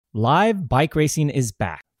Live bike racing is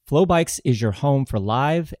back. Flow Bikes is your home for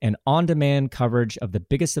live and on-demand coverage of the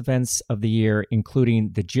biggest events of the year,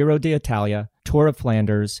 including the Giro d'Italia, Tour of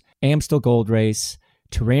Flanders, Amstel Gold Race,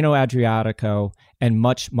 Tirreno Adriatico, and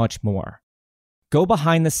much, much more. Go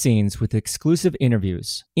behind the scenes with exclusive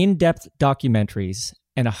interviews, in-depth documentaries,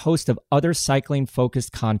 and a host of other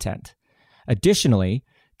cycling-focused content. Additionally,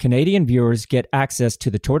 Canadian viewers get access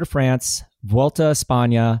to the Tour de France, Vuelta a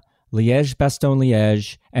España,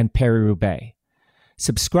 Liège-Bastogne-Liège, and Paris-Roubaix.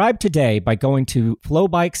 Subscribe today by going to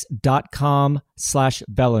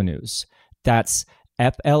flowbikes.com/velonews. That's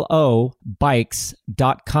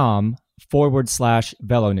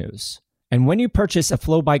flobikes.com/velonews. And when you purchase a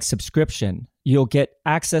Flow Bike subscription, you'll get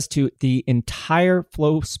access to the entire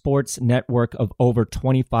Flow Sports network of over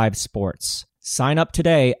 25 sports. Sign up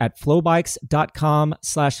today at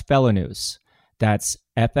flowbikes.com/velonews. That's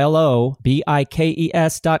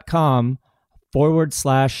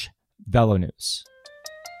flobikes.com/velonews.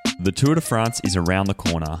 The Tour de France is around the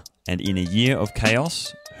corner, and in a year of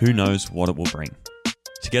chaos, who knows what it will bring.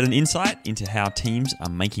 To get an insight into how teams are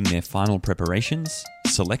making their final preparations,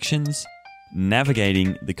 selections,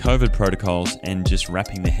 navigating the COVID protocols, and just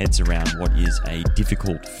wrapping their heads around what is a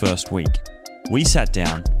difficult first week, we sat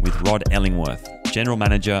down with Rod Ellingworth, General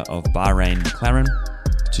Manager of Bahrain McLaren,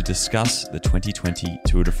 to discuss the 2020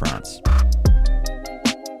 Tour de France.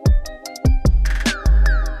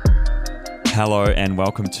 Hello and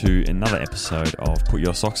welcome to another episode of Put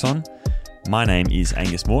Your Socks On. My name is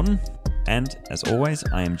Angus Morton, and as always,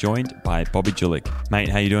 I am joined by Bobby Julich. Mate,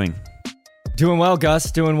 how you doing? Doing well, Gus.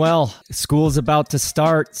 Doing well. School's about to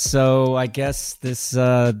start, so I guess this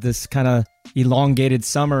kind of elongated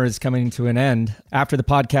summer is coming to an end. After the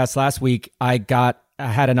podcast last week, I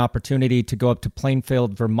had an opportunity to go up to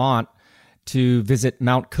Plainfield, Vermont, to visit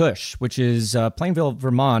Mount Cush, which is Plainfield,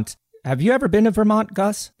 Vermont. Have you ever been to Vermont,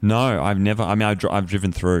 Gus? No, I've never. I mean, I've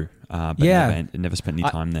driven through, but never spent any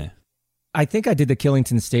time there. I think I did the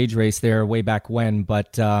Killington stage race there way back when,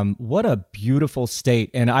 but what a beautiful state,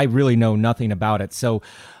 and I really know nothing about it. So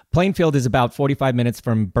Plainfield is about 45 minutes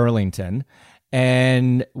from Burlington,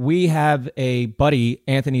 and we have a buddy,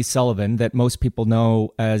 Anthony Sullivan, that most people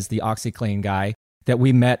know as the OxyClean guy, that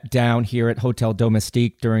we met down here at Hotel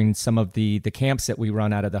Domestique during some of the camps that we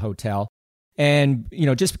run out of the hotel. And,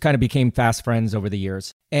 just kind of became fast friends over the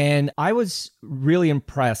years. And I was really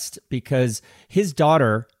impressed because his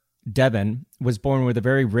daughter, Devin, was born with a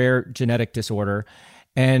very rare genetic disorder.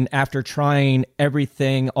 And after trying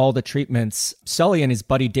everything, all the treatments, Sully and his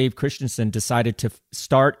buddy Dave Christensen decided to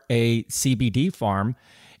start a CBD farm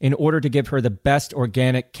in order to give her the best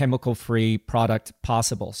organic, chemical-free product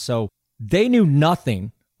possible. So they knew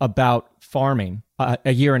nothing about farming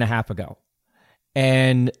a year and a half ago.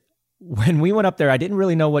 And when we went up there, I didn't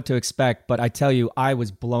really know what to expect, but I tell you, I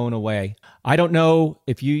was blown away. I don't know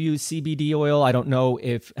if you use CBD oil. I don't know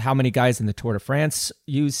how many guys in the Tour de France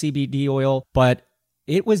use CBD oil, but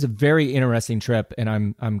it was a very interesting trip, and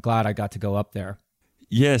I'm glad I got to go up there.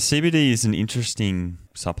 Yeah, CBD is an interesting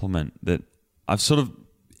supplement that I've sort of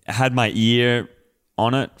had my ear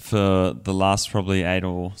on it for the last probably 8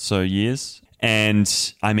 or so years.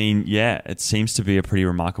 And I mean, yeah, it seems to be a pretty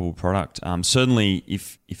remarkable product. Certainly,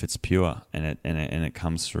 if it's pure and it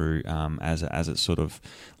comes through as it's sort of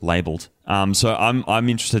labeled. So I'm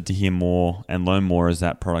interested to hear more and learn more as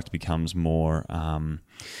that product becomes more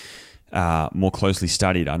closely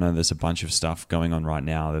studied. I know there's a bunch of stuff going on right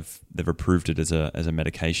now. They've approved it as a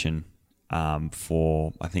medication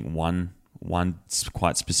for I think one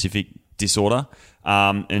quite specific disorder.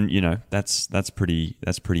 And that's pretty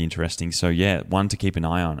interesting. So yeah, one to keep an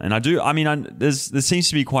eye on. And there seems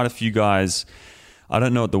to be quite a few guys, I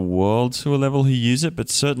don't know at the World Tour level who use it,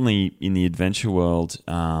 but certainly in the adventure world,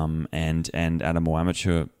 and at a more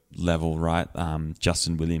amateur level, right?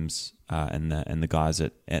 Justin Williams, and the guys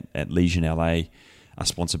at Legion LA are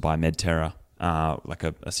sponsored by Medterra, like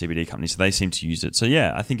a CBD company. So they seem to use it. So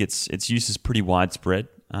yeah, I think its use is pretty widespread.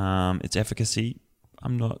 Its efficacy,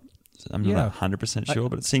 I'm not 100% sure,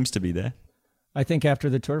 but it seems to be there. I think after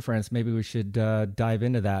the Tour de France, maybe we should dive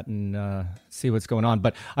into that and see what's going on.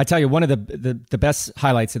 But I tell you, one of the best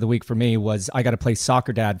highlights of the week for me was I got to play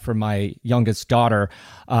soccer dad for my youngest daughter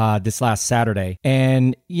this last Saturday.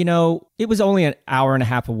 And, it was only an hour and a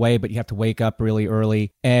half away, but you have to wake up really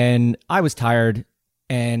early. And I was tired,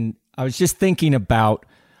 and I was just thinking about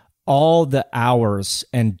all the hours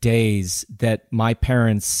and days that my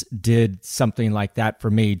parents did something like that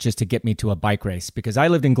for me just to get me to a bike race, because I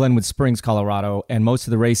lived in Glenwood Springs, Colorado, and most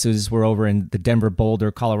of the races were over in the Denver,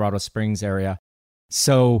 Boulder, Colorado Springs area.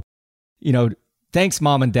 So, thanks,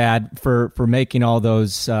 Mom and Dad, for making all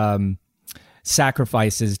those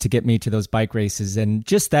sacrifices to get me to those bike races. And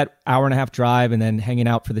just that hour and a half drive and then hanging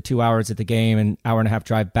out for the 2 hours at the game and hour and a half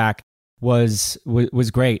drive back was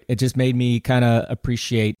great. It just made me kind of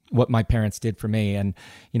appreciate what my parents did for me. And,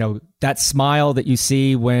 that smile that you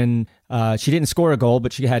see when she didn't score a goal,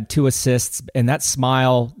 but she had 2 assists, and that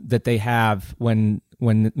smile that they have when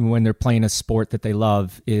they're playing a sport that they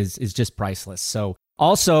love is just priceless. So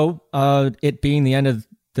also, it being the end of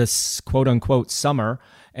this quote unquote summer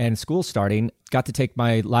and school starting, got to take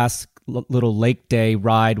my last little lake day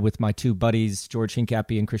ride with my 2 buddies, George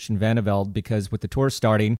Hincapie and Christian Vandervelde, because with the tour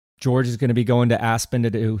starting, George is going to be going to Aspen to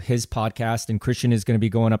do his podcast, and Christian is going to be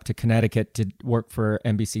going up to Connecticut to work for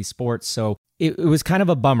NBC Sports. So it was kind of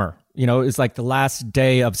a bummer. It was like the last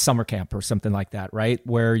day of summer camp or something like that, right?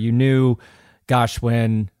 Where you knew, gosh,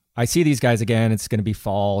 when I see these guys again, it's going to be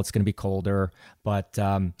fall, it's going to be colder. But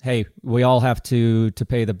hey, we all have to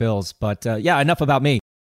pay the bills. But yeah, enough about me.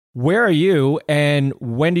 Where are you, and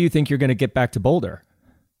when do you think you're going to get back to Boulder?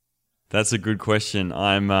 That's a good question.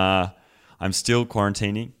 I'm still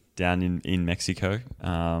quarantining down in Mexico.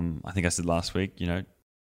 I think I said last week,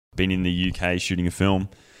 been in the UK shooting a film.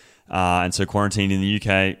 And so quarantined in the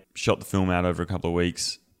UK, shot the film out over a couple of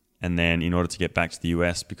weeks. And then in order to get back to the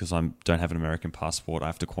US, because I don't have an American passport, I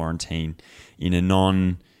have to quarantine in a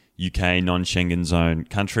non-UK, non-Schengen zone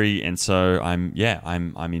country. And so I'm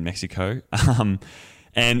in Mexico.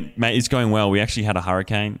 And mate, it's going well. We actually had a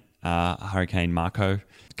Hurricane Marco,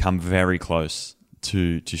 come very close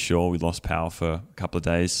to shore. We lost power for a couple of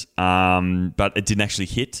days, but it didn't actually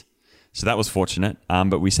hit, so that was fortunate.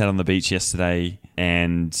 But we sat on the beach yesterday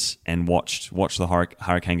and watched the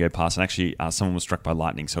hurricane go past. And actually, someone was struck by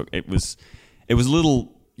lightning, so it was a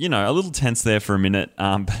little tense there for a minute.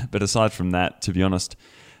 But aside from that, to be honest,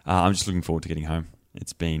 I'm just looking forward to getting home.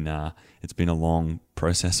 It's been a long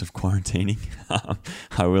process of quarantining,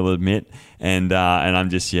 I will admit, and I'm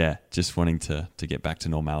just wanting to get back to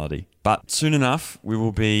normality. But soon enough, we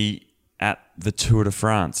will be at the Tour de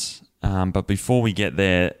France. But before we get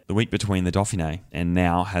there, the week between the Dauphiné and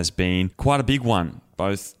now has been quite a big one.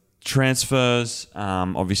 Both transfers,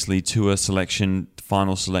 obviously tour selection,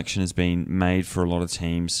 final selection has been made for a lot of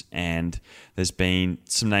teams, and there's been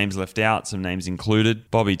some names left out, some names included.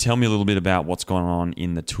 Bobby, tell me a little bit about what's gone on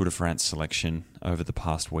in the Tour de France selection over the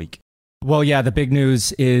past week. Well, yeah, the big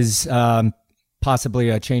news is possibly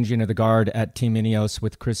a changing of the guard at Team Ineos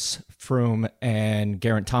with Chris Froome and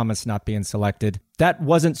Geraint Thomas not being selected. That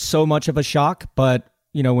wasn't so much of a shock, but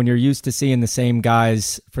when you're used to seeing the same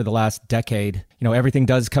guys for the last decade, everything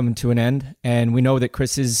does come to an end. And we know that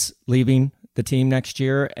Chris is leaving the team next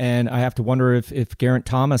year, and I have to wonder if Geraint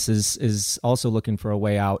Thomas is also looking for a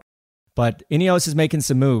way out. But Ineos is making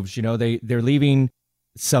some moves. They're leaving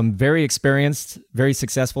some very experienced, very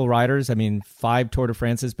successful riders. I mean, 5 Tour de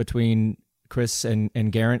France's between Chris and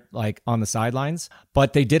Geraint, like on the sidelines.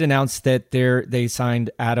 But they did announce that they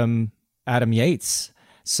signed Adam Yates.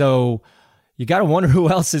 So you got to wonder who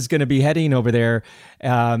else is going to be heading over there,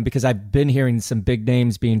 because I've been hearing some big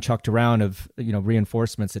names being chucked around of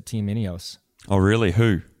reinforcements at Team Ineos. Oh, really?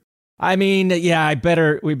 Who? I mean, yeah,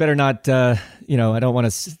 we better not. I don't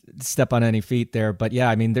want to step on any feet there, but yeah,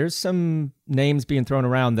 I mean, there's some names being thrown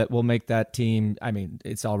around that will make that team. I mean,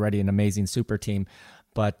 it's already an amazing super team,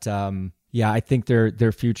 but yeah, I think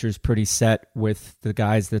their future's pretty set with the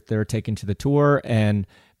guys that they're taking to the tour, and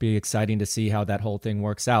be exciting to see how that whole thing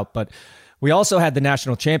works out. But we also had the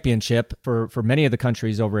national championship for many of the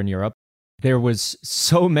countries over in Europe. There was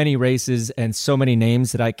so many races and so many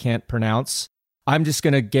names that I can't pronounce. I'm just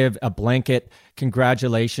going to give a blanket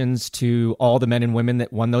congratulations to all the men and women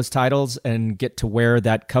that won those titles and get to wear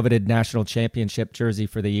that coveted national championship jersey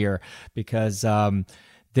for the year, because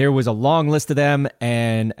there was a long list of them.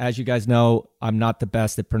 And as you guys know, I'm not the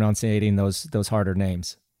best at pronouncing those harder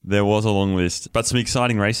names. There was a long list, but some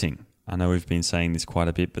exciting racing. I know we've been saying this quite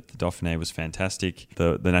a bit, but the Dauphiné was fantastic.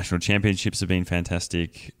 The national championships have been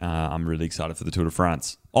fantastic. I'm really excited for the Tour de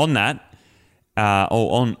France. On that,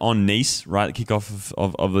 on Nice, right at the kickoff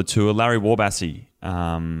of the tour, Larry Warbasse,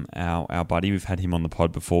 our buddy, we've had him on the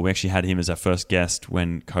pod before. We actually had him as our first guest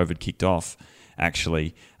when COVID kicked off,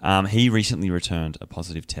 actually. He recently returned a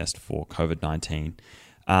positive test for COVID-19,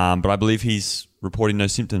 but I believe he's reporting no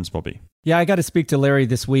symptoms, Bobby. Yeah, I got to speak to Larry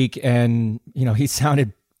this week, and he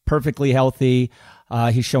sounded perfectly healthy.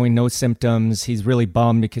 He's showing no symptoms. He's really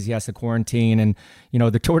bummed because he has to quarantine. And,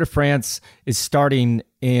 the Tour de France is starting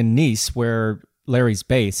in Nice, where Larry's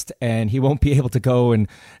based, and he won't be able to go and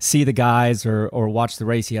see the guys or watch the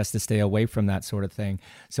race. He has to stay away from that sort of thing.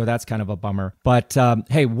 So that's kind of a bummer. But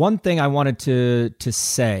hey, one thing I wanted to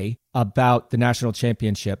say about the national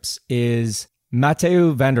championships is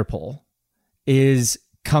Mathieu van der Poel is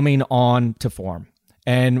coming on to form.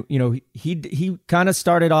 And, he kind of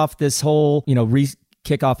started off this whole,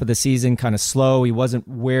 kickoff of the season kind of slow. He wasn't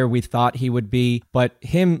where we thought he would be, but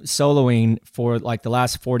him soloing for like the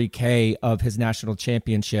last 40K of his national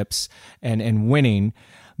championships and winning,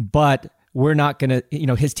 but we're not going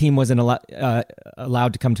to, his team wasn't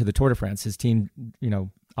allowed to come to the Tour de France. His team,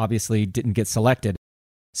 obviously didn't get selected.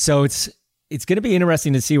 So it's going to be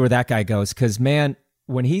interesting to see where that guy goes. Cause man,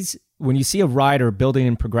 when you see a rider building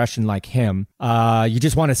in progression like him, you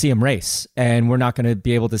just want to see him race. And we're not going to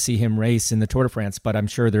be able to see him race in the Tour de France, but I'm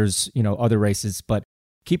sure there's, other races. But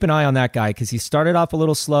keep an eye on that guy because he started off a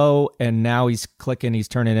little slow and now he's clicking, he's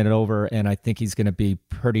turning it over. And I think he's going to be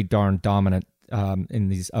pretty darn dominant in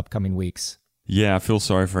these upcoming weeks. Yeah, I feel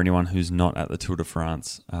sorry for anyone who's not at the Tour de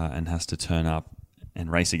France and has to turn up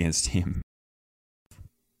and race against him.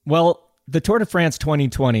 Well, the Tour de France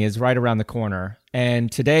 2020 is right around the corner, and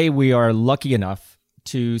today we are lucky enough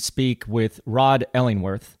to speak with Rod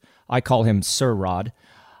Ellingworth. I call him Sir Rod,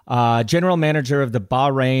 general manager of the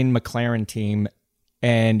Bahrain McLaren team,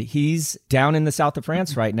 and he's down in the south of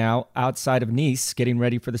France right now, outside of Nice, getting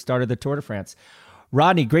ready for the start of the Tour de France.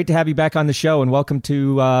 Rodney, great to have you back on the show, and welcome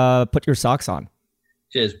to Put Your Socks On.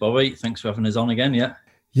 Cheers, Bobby. Thanks for having us on again, yeah.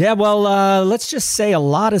 Yeah, well, let's just say a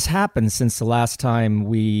lot has happened since the last time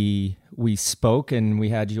we spoke and we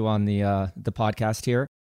had you on the podcast here.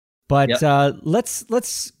 But yep.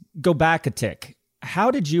 Let's go back a tick.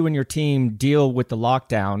 How did you and your team deal with the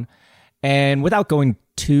lockdown? And without going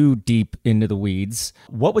too deep into the weeds,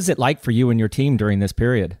 what was it like for you and your team during this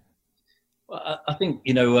period? Well, I think,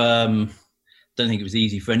 don't think it was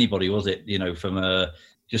easy for anybody, was it? From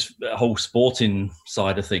just a whole sporting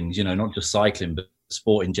side of things, not just cycling, but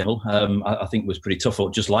sport in general, I think was pretty tough, or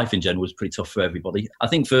just life in general was pretty tough for everybody. I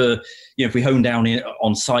think for, if we hone down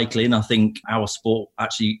on cycling, I think our sport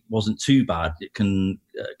actually wasn't too bad. It can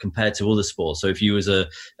compared to other sports. So if you was a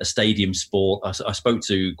stadium sport, I spoke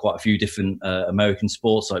to quite a few different American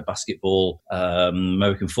sports like basketball,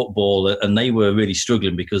 American football, and they were really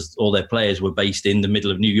struggling because all their players were based in the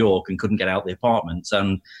middle of New York and couldn't get out their apartments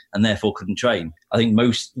and therefore couldn't train. I think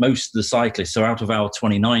most of the cyclists, so out of our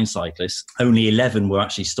 29 cyclists, only 11 were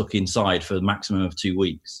actually stuck inside for the maximum of 2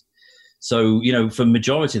 weeks. So, for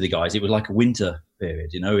majority of the guys, it was like a winter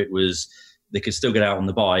period. It was, they could still get out on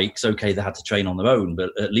the bikes. Okay, they had to train on their own,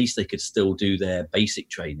 but at least they could still do their basic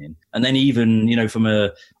training. And then even, from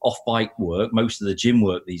a off-bike work, most of the gym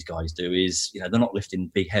work these guys do is, they're not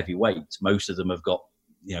lifting big, heavy weights. Most of them have got,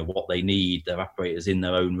 what they need, their apparatus in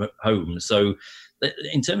their own homes. So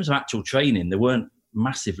in terms of actual training, they weren't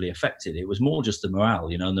massively affected. It was more just the morale,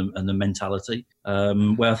 and the mentality,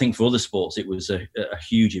 where I think for other sports, it was a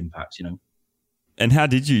huge impact, And how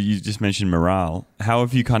did you just mentioned morale, how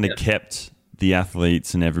have you kind of kept the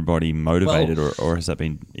athletes and everybody motivated, or has that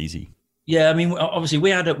been easy? Yeah, I mean, obviously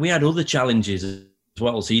we had other challenges as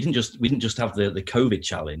well. So we didn't just have the COVID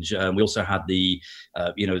challenge. We also had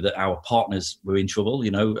that our partners were in trouble,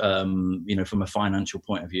 from a financial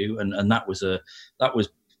point of view, and that was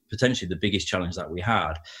potentially the biggest challenge that we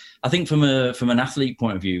had. I think from an athlete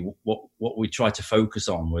point of view, what we tried to focus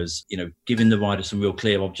on was, giving the rider some real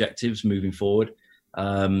clear objectives moving forward.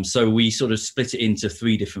 So we sort of split it into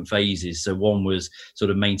 3 different phases. So one was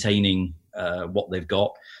sort of maintaining what they've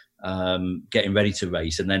got, getting ready to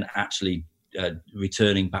race, and then actually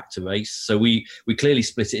returning back to race. So we clearly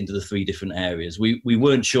split it into the 3 different areas. We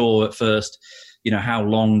weren't sure at first, how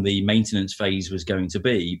long the maintenance phase was going to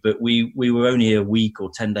be, but we were only a week or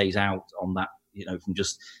 10 days out on that, from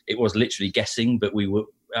just, it was literally guessing, but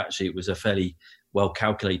it was a fairly well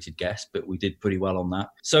calculated guess, but we did pretty well on that.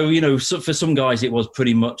 So, so for some guys, it was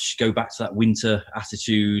pretty much go back to that winter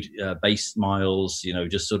attitude, base miles,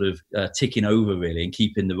 just sort of ticking over really and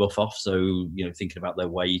keeping the rough off. So, thinking about their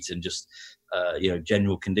weight and just,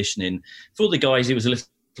 general conditioning. For the guys, it was a little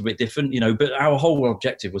bit different, but our whole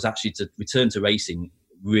objective was actually to return to racing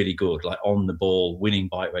really good, like on the ball, winning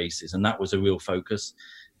bike races. And that was a real focus.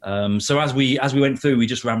 So as we went through, we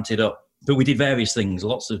just ramped it up, but we did various things,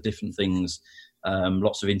 lots of different things.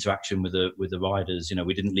 Lots of interaction with the riders.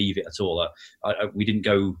 We didn't leave it at all. We didn't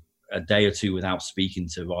go a day or 2 without speaking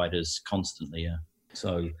to riders constantly. Yeah.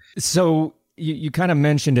 So you kind of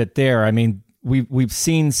mentioned it there. I mean, we've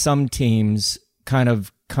seen some teams kind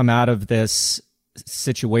of come out of this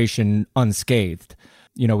situation unscathed.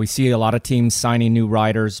 We see a lot of teams signing new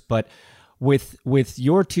riders, but with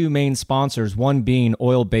your 2 main sponsors, one being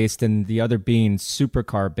oil-based and the other being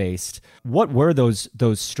supercar-based, what were those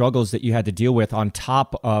struggles that you had to deal with on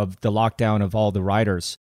top of the lockdown of all the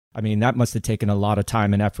riders? I mean, that must have taken a lot of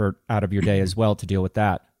time and effort out of your day as well to deal with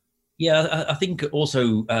that. Yeah, I think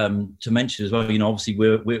also to mention as well, obviously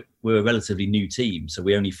we're a relatively new team, so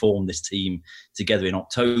we only formed this team together in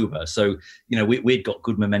October. So we'd got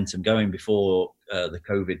good momentum going before the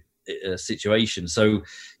COVID situation. So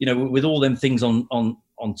with all them things on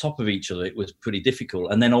top of each other, it was pretty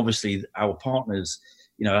difficult. And then obviously our partners,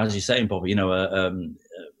 as you're saying, Bobby, Bahrain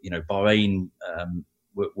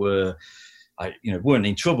weren't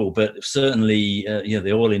in trouble, but certainly,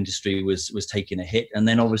 the oil industry was taking a hit. And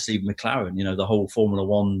then obviously McLaren, the whole Formula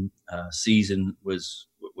One season was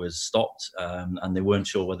stopped, and they weren't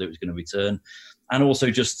sure whether it was going to return. And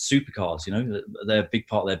also just supercars, they're a big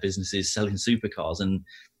part of their business is selling supercars, and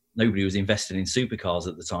nobody was investing in supercars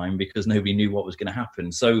at the time because nobody knew what was going to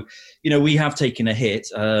happen. So, we have taken a hit.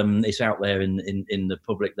 It's out there in the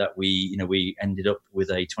public that we ended up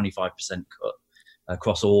with a 25% cut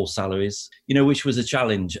across all salaries, which was a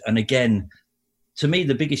challenge. And again, to me,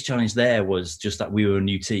 the biggest challenge there was just that we were a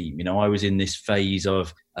new team. I was in this phase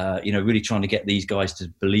of, really trying to get these guys to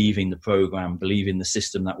believe in the program, believe in the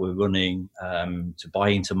system that we're running, to buy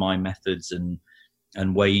into my methods and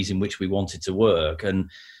ways in which we wanted to work. And,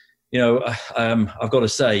 I've got to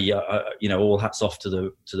say, all hats off to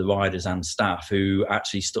the riders and staff who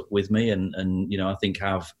actually stuck with me and I think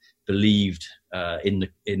have believed in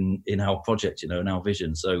our project, in our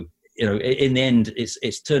vision. So, in the end,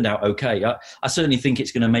 it's turned out okay. I certainly think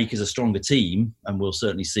it's going to make us a stronger team, and we'll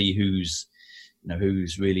certainly see who's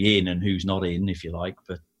really in and who's not in, if you like.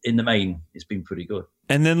 But in the main, it's been pretty good.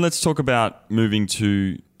 And then let's talk about moving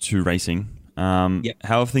to racing. How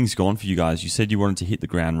have things gone for you guys? You said you wanted to hit the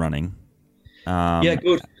ground running. Yeah,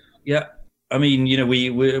 good. Yeah. I mean,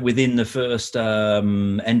 we're within the first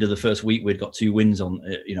end of the first week, we'd got 2 wins on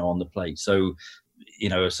the plate. So,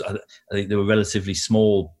 I think they were relatively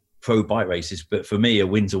small pro bike races, but for me, a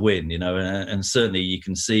win's a win, and certainly you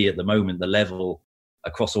can see at the moment the level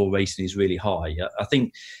across all racing is really high. I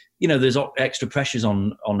think, there's extra pressures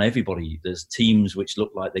on everybody. There's teams which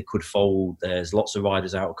look like they could fold. There's lots of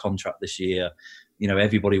riders out of contract this year.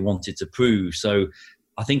 Everybody wanted to prove. So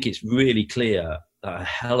I think it's really clear that a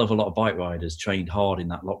hell of a lot of bike riders trained hard in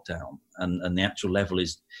that lockdown, and the actual level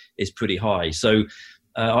is pretty high. So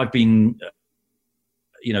I've been,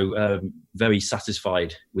 very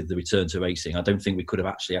satisfied with the return to racing. I don't think we could have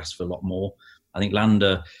actually asked for a lot more. I think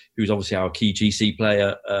Landa, who's obviously our key GC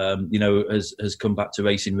player, has come back to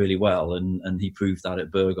racing really well, and he proved that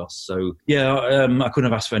at Burgos. So yeah, I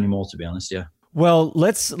couldn't have asked for any more, to be honest. Yeah. Well,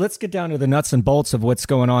 let's get down to the nuts and bolts of what's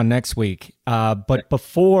going on next week. But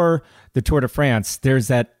before the Tour de France, there's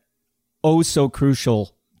that so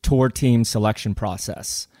crucial tour team selection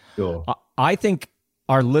process. Sure. I think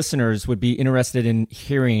our listeners would be interested in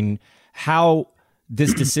hearing how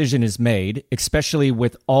this decision is made, especially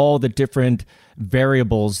with all the different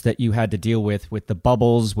variables that you had to deal with the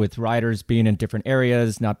bubbles, with riders being in different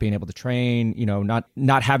areas, not being able to train,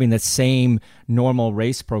 not having the same normal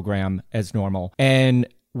race program as normal. And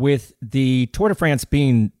with the Tour de France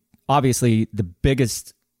being obviously the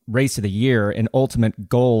biggest race of the year, an ultimate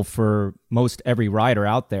goal for most every rider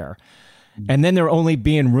out there. And then there only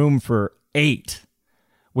being room for 8,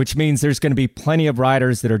 which means there's going to be plenty of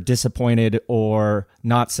riders that are disappointed or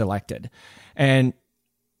not selected. And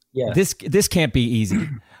this can't be easy,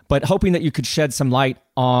 but hoping that you could shed some light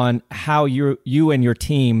on how you and your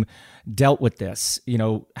team dealt with this,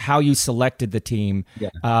 how you selected the team,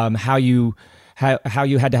 how you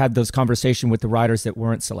had to have those conversations with the riders that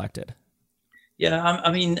weren't selected. Yeah, I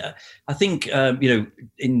mean, I think,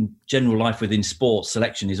 in general life within sports,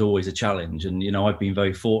 selection is always a challenge. And, I've been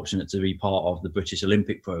very fortunate to be part of the British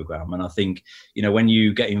Olympic programme. And I think, when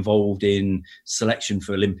you get involved in selection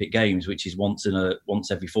for Olympic Games, which is once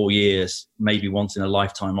every 4 years, maybe once in a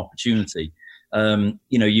lifetime opportunity,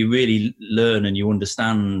 you really learn and you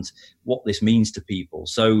understand what this means to people.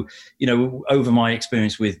 So, over my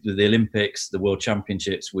experience with the Olympics, the World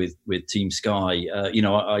Championships with Team Sky,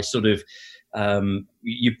 I sort of,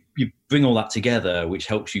 you bring all that together, which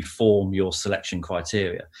helps you form your selection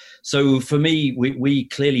criteria. So for me, we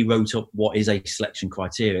clearly wrote up what is a selection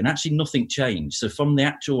criteria, and actually nothing changed. So from the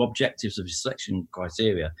actual objectives of the selection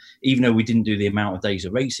criteria, even though we didn't do the amount of days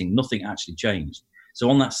of racing, nothing actually changed. So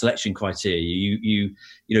on that selection criteria, you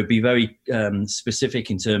be very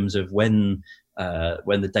specific in terms of when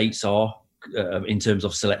the dates are, in terms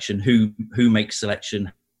of selection, who makes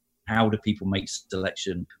selection, how do people make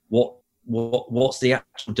selection, what's the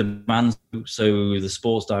actual demand. So the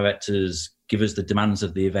sports directors give us the demands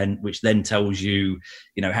of the event, which then tells you,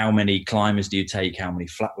 how many climbers do you take, how many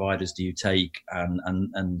flat riders do you take,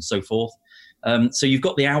 and so forth. So you've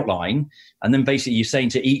got the outline, and then basically you're saying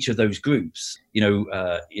to each of those groups,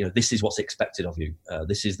 this is what's expected of you.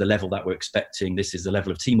 This is the level that we're expecting. This is the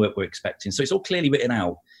level of teamwork we're expecting. So it's all clearly written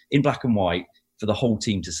out in black and white for the whole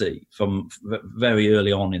team to see from very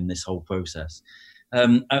early on in this whole process.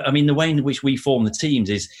 I mean, the way in which we form the teams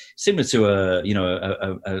is similar to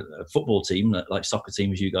a football team, like soccer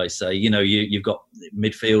team, as you guys say. You've got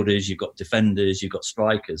midfielders, you've got defenders, you've got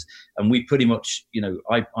strikers, and we pretty much,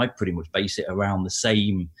 I pretty much base it around the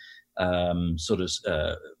same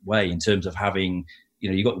way in terms of having,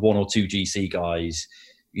 you've got 1 or 2 GC guys.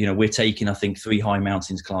 We're taking, I think, 3 high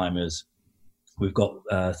mountains climbers. We've got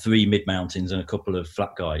 3 mid mountains and a couple of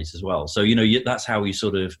flat guys as well. So that's how you're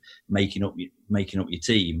sort of making up your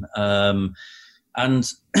team. And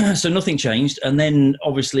so nothing changed. And then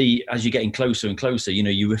obviously, as you're getting closer and closer,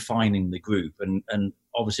 you're refining the group. And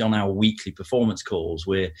obviously, on our weekly performance calls,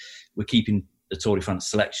 we're keeping the Tour de France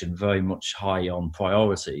selection very much high on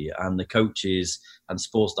priority. And the coaches and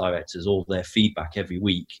sports directors, all their feedback every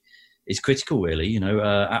week is critical. Really,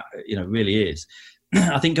 really is.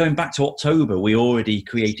 I think going back to October, we already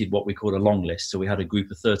created what we call a long list. So we had a group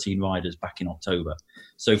of 13 riders back in October.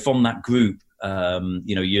 So from that group, you're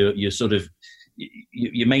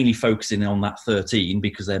mainly focusing on that 13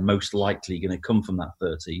 because they're most likely going to come from that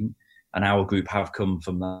 13. And our group have come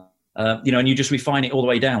from that. And you just refine it all the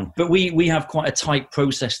way down. But we have quite a tight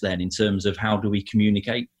process then in terms of how do we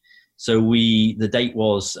communicate. So the date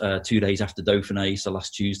was 2 days after Dauphiné, so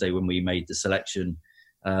last Tuesday when we made the selection.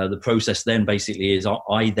 The process then basically is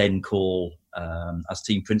I then call, as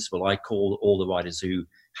team principal, I call all the riders who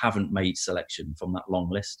haven't made selection from that long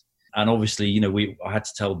list. And obviously, I had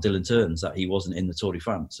to tell Dylan Teuns that he wasn't in the Tour de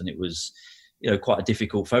France. And it was, quite a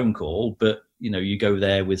difficult phone call. But, you go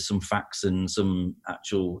there with some facts and some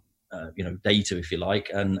actual, data, if you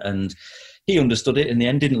like. And he understood it in the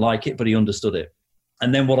end, didn't like it, but he understood it.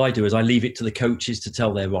 And then what I do is I leave it to the coaches to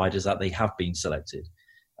tell their riders that they have been selected.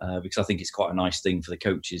 Because I think it's quite a nice thing for the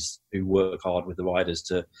coaches who work hard with the riders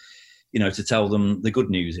to tell them the good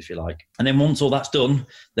news, if you like. And then once all that's done,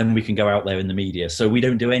 then we can go out there in the media. So we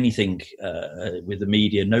don't do anything with the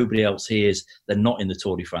media. Nobody else hears they're not in the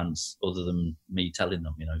Tour de France other than me telling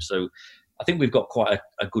them, So I think we've got quite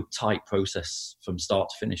a good tight process from start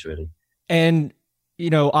to finish, really. And,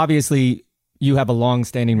 obviously you have a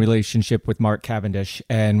long-standing relationship with Mark Cavendish.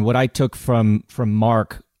 And what I took from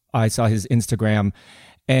Mark, I saw his Instagram.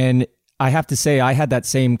 And I have to say, I had that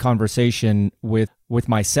same conversation with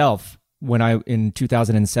myself in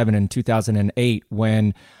 2007 and 2008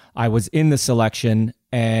 when I was in the selection,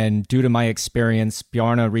 and due to my experience,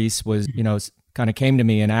 Bjarne Riis was, kind of came to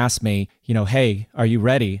me and asked me, hey, are you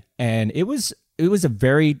ready? And it was a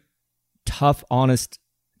very tough, honest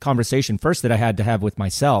conversation first that I had to have with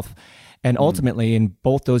myself. And ultimately, in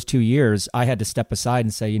both those 2 years, I had to step aside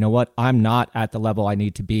and say, you know what, I'm not at the level I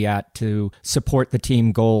need to be at to support the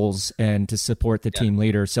team goals and to support the team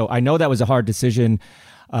leader. So I know that was a hard decision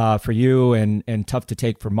for you and tough to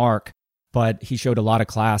take for Mark, but he showed a lot of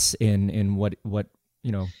class in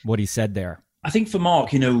what he said there. I think for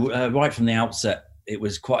Mark, right from the outset, it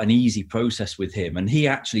was quite an easy process with him. And he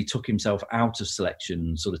actually took himself out of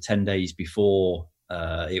selection sort of 10 days before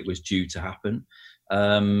it was due to happen.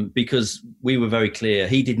 Because we were very clear,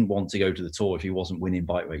 he didn't want to go to the Tour if he wasn't winning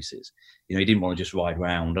bike races. He didn't want to just ride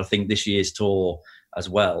around. I think this year's Tour as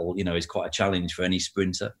well, is quite a challenge for any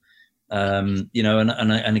sprinter. And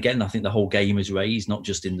again, I think the whole game is raised, not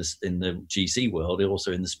just in the GC world,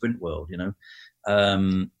 also in the sprint world.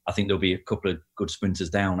 I think there'll be a couple of good sprinters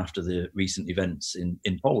down after the recent events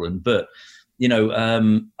in Poland, but.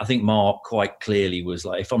 I think Mark quite clearly was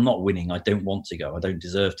like, if I'm not winning, I don't want to go. I don't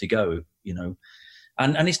deserve to go.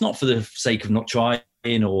 And it's not for the sake of not trying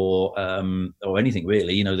or anything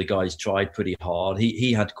really. The guys tried pretty hard.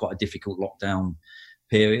 He had quite a difficult lockdown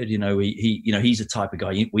period. He's the type of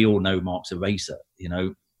guy. We all know Mark's a racer.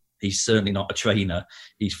 He's certainly not a trainer.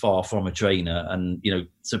 He's far from a trainer. And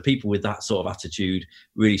so people with that sort of attitude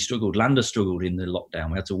really struggled. Landa struggled in the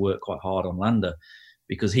lockdown. We had to work quite hard on Landa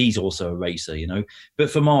because he's also a racer. But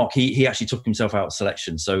for Mark, he actually took himself out of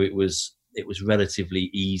selection, so it was relatively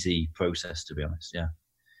easy process, to be honest. Yeah.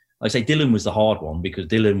 Like I say, Dylan was the hard one because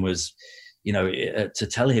Dylan was, to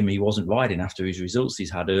tell him he wasn't riding after his results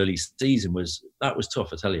he's had early season was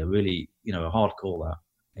tough. I tell you, really, a hard call that.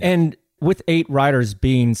 Yeah. And with 8 riders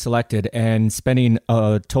being selected and spending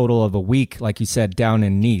a total of a week, like you said, down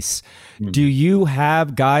in Nice, do you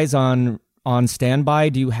have guys on standby?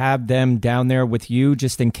 Do you have them down there with you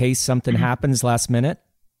just in case something happens last minute?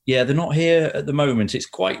 Yeah, they're not here at the moment. It's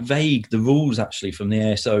quite vague. The rules actually from the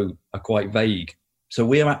ASO are quite vague. So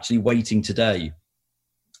we're actually waiting today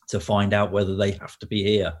to find out whether they have to be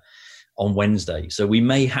here on Wednesday. So we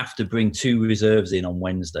may have to bring 2 reserves in on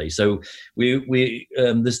Wednesday. So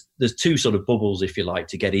there's 2 sort of bubbles, if you like,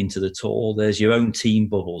 to get into the tour. There's your own team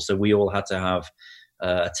bubble. So we all had to have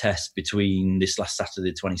a test between this last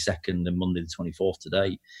Saturday, the 22nd, and Monday, the 24th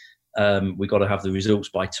today. We've got to have the results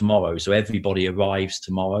by tomorrow. So everybody arrives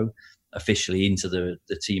tomorrow officially into the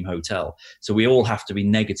team hotel. So we all have to be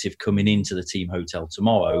negative coming into the team hotel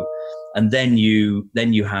tomorrow. And then you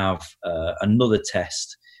have another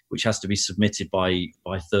test, which has to be submitted by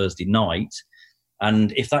Thursday night.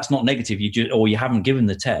 And if that's not negative, or you haven't given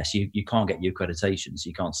the test, you can't get your accreditation, so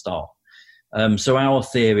you can't start. So our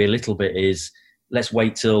theory a little bit is, let's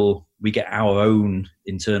wait till we get our own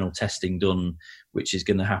internal testing done, which is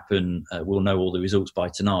going to happen. We'll know all the results by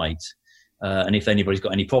tonight. And if anybody's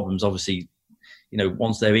got any problems, obviously,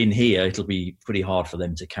 once they're in here, it'll be pretty hard for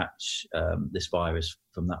them to catch this virus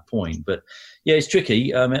from that point. But yeah, it's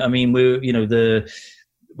tricky. I mean, we've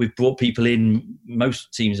brought people in.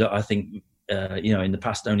 Most teams that I think, in the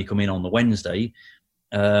past only come in on the Wednesday,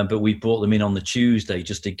 but we brought them in on the Tuesday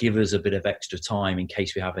just to give us a bit of extra time in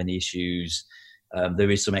case we have any issues. There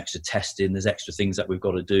is some extra testing. There's extra things that we've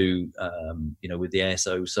got to do, with the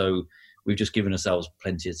ASO. So we've just given ourselves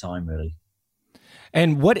plenty of time, really.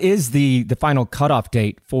 And what is the final cutoff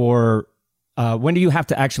date for when do you have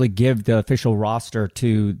to actually give the official roster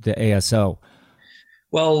to the ASO?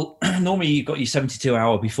 Well, normally you've got your 72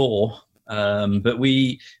 hour before, but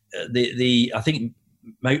I think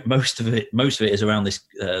most of it is around this,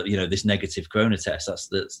 this negative corona test.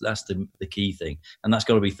 That's the key thing, and that's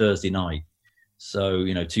got to be Thursday night. So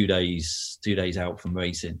 2 days out from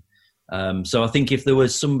racing. So I think if there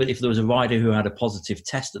was a rider who had a positive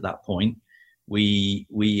test at that point, we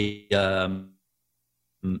could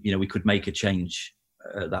make a change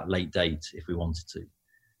at that late date if we wanted to.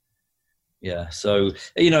 Yeah. So,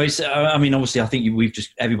 obviously I think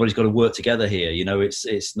everybody's got to work together here.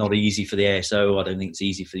 It's not easy for the ASO. I don't think it's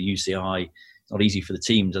easy for the UCI. It's not easy for the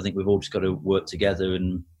teams. I think we've all just got to work together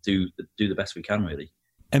and do the best we can, really.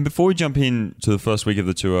 And before we jump in to the first week of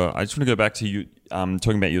the tour, I just want to go back to you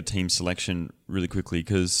talking about your team selection really quickly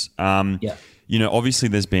because, obviously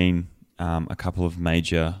there's been a couple of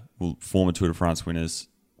major former Tour de France winners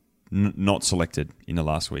not selected in the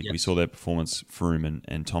last week. Yep. We saw their performance, Froome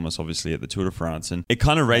and Thomas, obviously, at the Tour de France. And it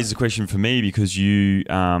kind of raises a question for me because you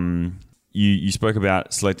spoke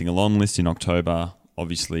about selecting a long list in October,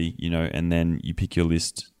 obviously, and then you pick your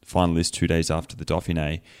final list 2 days after the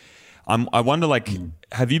Dauphiné. I wonder,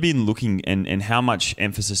 have you been looking and how much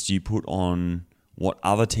emphasis do you put on what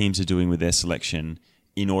other teams are doing with their selection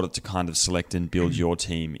in order to kind of select and build your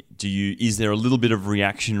team? Is there a little bit of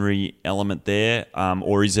reactionary element there?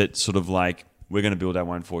 Or is it sort of like, we're going to build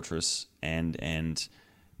our own fortress and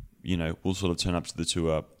we'll sort of turn up to the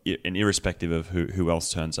tour and irrespective of who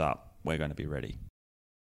else turns up, we're going to be ready?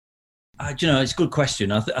 It's a good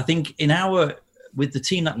question. I think with the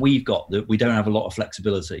team that we've got, that we don't have a lot of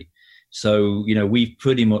flexibility. So, we've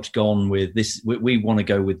pretty much gone with this. We want to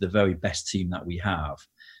go with the very best team that we have.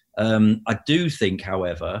 I do think,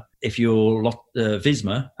 however, if you're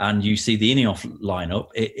Visma and you see the Ineos lineup,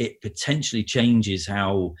 it potentially changes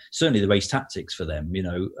certainly the race tactics for them,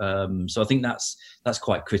 so I think that's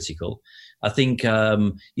quite critical. I think,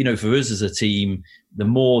 for us as a team, the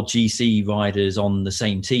more GC riders on the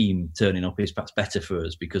same team turning up is perhaps better for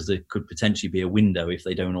us because there could potentially be a window if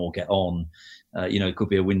they don't all get on. It could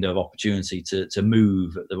be a window of opportunity to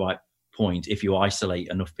move at the right point if you isolate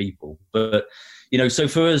enough people. But, so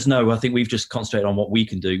for us, no, I think we've just concentrated on what we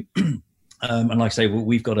can do. And like I say,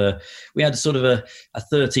 we had sort of a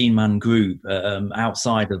 13-man group.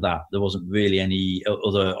 Outside of that, there wasn't really any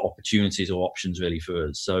other opportunities or options really for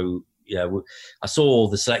us. So, yeah, I saw all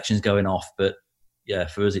the selections going off, but yeah,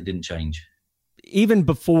 for us, it didn't change. Even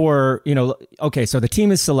before, okay, so the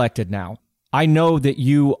team is selected now. I know that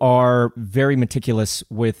you are very meticulous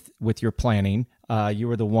with your planning. You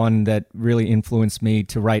were the one that really influenced me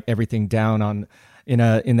to write everything down in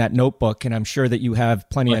that notebook, and I'm sure that you have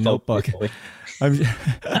plenty of notebook. I'm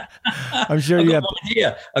sure you have.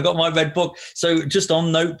 Here, I got my red book. So just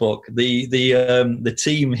on notebook, the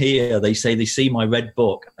team here, they say they see my red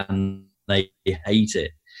book and they hate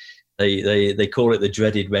it. They call it the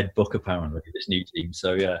dreaded red book. Apparently, this new team.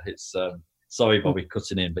 So yeah, it's. Sorry, Bobby,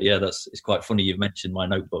 cutting in, but yeah, it's quite funny you've mentioned my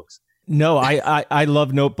notebooks. No, I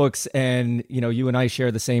love notebooks, and you and I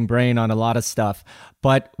share the same brain on a lot of stuff.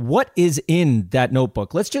 But what is in that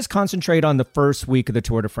notebook? Let's just concentrate on the first week of the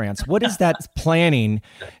Tour de France. What is that planning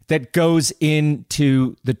that goes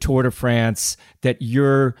into the Tour de France that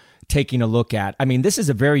you're taking a look at? I mean, this is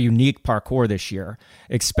a very unique parcours this year,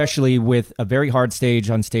 especially with a very hard stage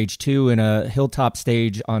on stage 2 and a hilltop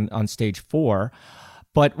stage on stage 4.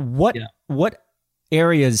 But what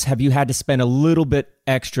areas have you had to spend a little bit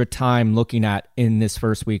extra time looking at in this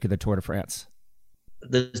first week of the Tour de France?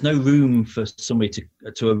 There's no room for somebody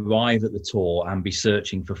to arrive at the Tour and be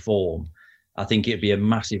searching for form. I think it'd be a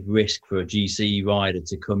massive risk for a GC rider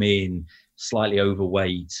to come in slightly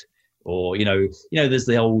overweight, or there's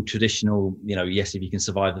the old traditional, yes, if you can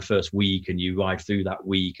survive the first week and you ride through that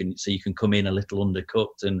week, and so you can come in a little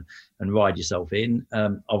undercooked and ride yourself in.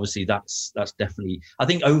 Obviously, that's definitely, I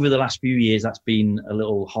think over the last few years that's been a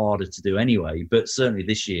little harder to do anyway, but certainly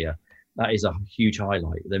this year that is a huge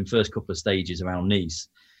highlight. Then first couple of stages around Nice,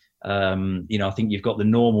 I think you've got the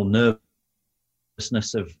normal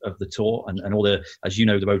nervousness of the Tour and all the, as you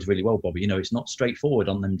know the roads really well, Bobby, it's not straightforward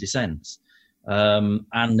on them descents.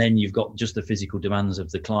 And then you've got just the physical demands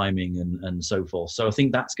of the climbing and so forth. So I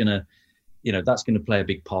think that's going to play a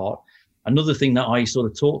big part. Another thing that I sort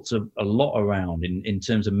of talked a lot around in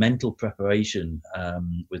terms of mental preparation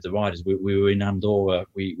with the riders, we were in Andorra.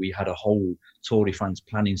 We had a whole Tour de France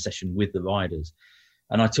planning session with the riders.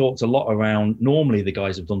 And I talked a lot around, normally the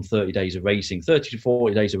guys have done 30 to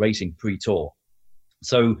 40 days of racing pre-tour.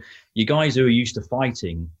 So you guys who are used to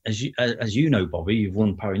fighting, as you know, Bobby, you've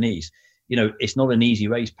won Paris-Nice. It's not an easy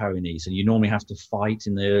race, Paris-Nice, and you normally have to fight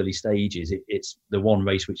in the early stages. It's the one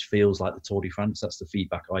race which feels like the Tour de France. That's the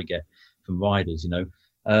feedback I get from riders, I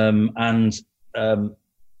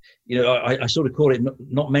sort of call it,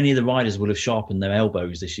 not many of the riders would have sharpened their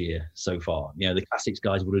elbows this year so far. The classics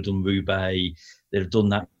guys would have done Roubaix. They'd have done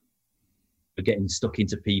that, getting stuck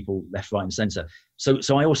into people left, right and centre. So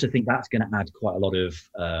I also think that's going to add quite a lot of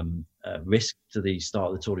risk to the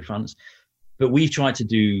start of the Tour de France. But we've tried to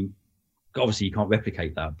do, obviously you can't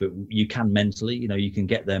replicate that, but you can mentally, you can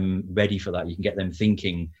get them ready for that. You can get them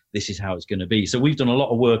thinking this is how it's going to be. So we've done a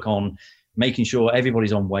lot of work on making sure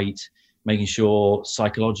everybody's on weight, making sure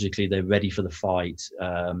psychologically they're ready for the fight,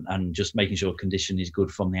 and just making sure condition is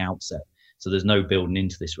good from the outset. So there's no building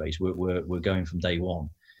into this race. We're going from day one.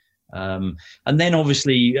 And then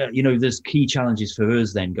obviously, there's key challenges for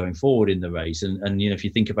us then going forward in the race. And if you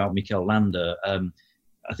think about Mikel Landa,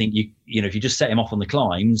 I think if you just set him off on the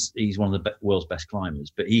climbs, he's one of the world's best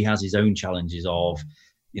climbers. But he has his own challenges of,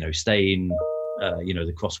 staying,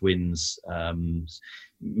 the crosswinds,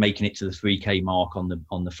 making it to the 3K mark on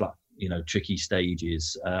the flat, tricky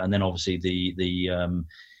stages, and then obviously the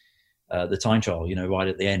time trial, right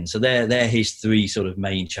at the end. So they're his three sort of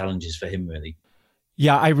main challenges for him, really.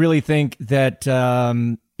 Yeah, I really think that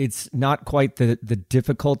it's not quite the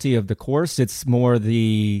difficulty of the course; it's more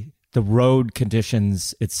the road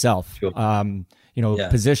conditions itself. Sure.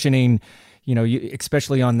 Positioning,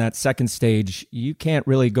 especially on that second stage, you can't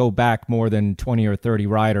really go back more than 20 or 30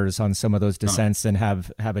 riders on some of those descents and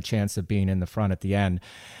have a chance of being in the front at the end.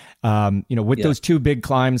 Those two big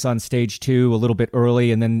climbs on stage 2 a little bit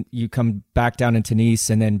early, and then you come back down into Nice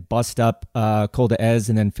and then bust up Col d'Ez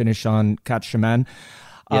and then finish on Quatre Chemins.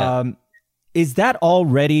 Is that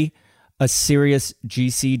already a serious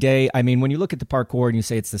GC day? I mean, when you look at the parcours and you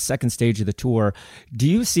say it's the second stage of the Tour, do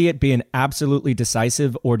you see it being absolutely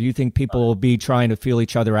decisive, or do you think people will be trying to feel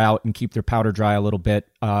each other out and keep their powder dry a little bit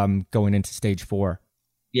going into stage 4?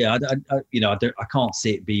 Yeah, I can't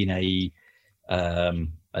see it being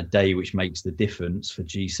a day which makes the difference for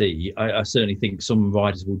GC. I certainly think some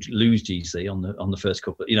riders will lose GC on the first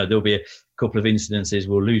couple. There'll be a couple of incidences.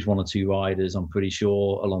 We'll lose one or two riders, I'm pretty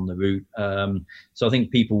sure, along the route. So I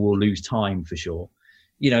think people will lose time for sure.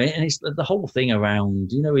 And it's the whole thing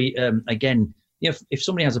around, again, if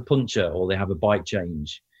somebody has a puncture or they have a bike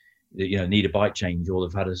change, need a bike change, or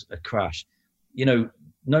they've had a crash,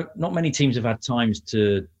 not many teams have had times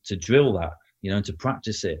to drill that, and to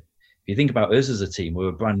practice it. If you think about us as a team, we're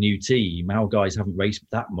a brand new team. Our guys haven't raced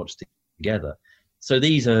that much together. So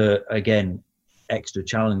these are, again, extra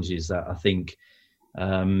challenges that I think,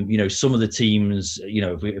 some of the teams,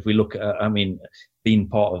 if we look at, being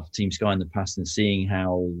part of Team Sky in the past and seeing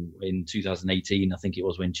how in 2018, I think it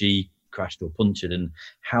was when G crashed or punctured, and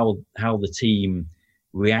how the team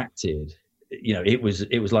reacted, it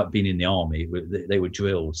was like being in the army. They were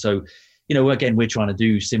drilled. So, again, we're trying to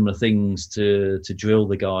do similar things to drill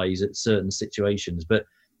the guys at certain situations. But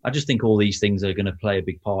I just think all these things are going to play a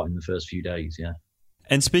big part in the first few days, yeah.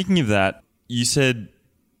 And speaking of that, you said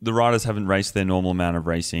the riders haven't raced their normal amount of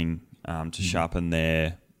racing to sharpen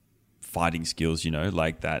their fighting skills,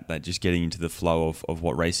 like that just getting into the flow of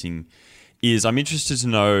what racing is. I'm interested to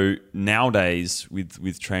know nowadays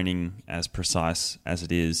with training as precise as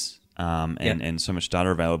it is and so much data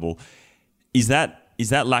available, is that is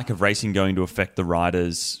that lack of racing going to affect the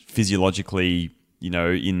riders physiologically,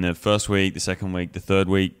 in the first week, the second week, the third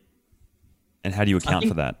week? And how do you account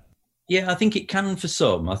for that? Yeah, I think it can for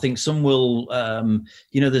some. I think some will,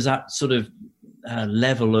 there's that sort of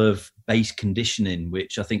level of base conditioning,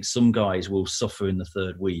 which I think some guys will suffer in the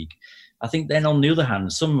third week. I think then on the other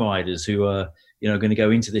hand, some riders who are, going to go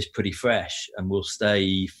into this pretty fresh and will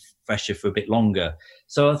stay fresher for a bit longer.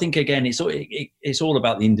 So I think, again, it's all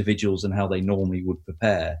about the individuals and how they normally would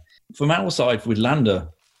prepare. From our side with Landa,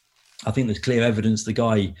 I think there's clear evidence the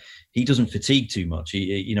guy, he doesn't fatigue too much.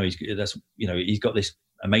 He's got this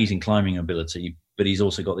amazing climbing ability, but he's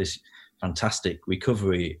also got this fantastic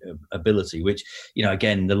recovery ability, which,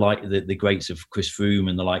 again, the greats of Chris Froome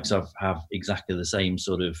and the likes have exactly the same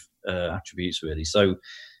sort of attributes, really. So,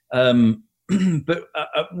 but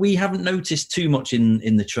we haven't noticed too much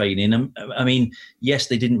in the training. I mean, yes,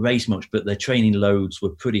 they didn't race much, but their training loads were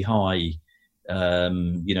pretty high,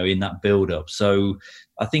 in that build-up. So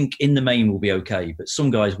I think in the main we'll be okay, but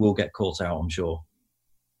some guys will get caught out, I'm sure.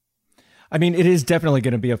 I mean, it is definitely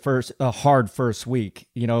going to be a hard first week.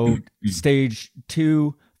 Stage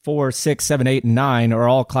 2, 4, 6, 7, 8, and 9 are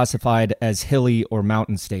all classified as hilly or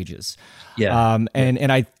mountain stages. Yeah.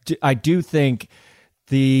 And I do think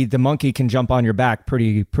the monkey can jump on your back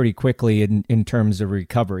pretty quickly in terms of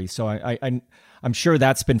recovery. So I'm sure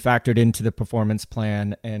that's been factored into the performance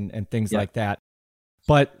plan and things like that.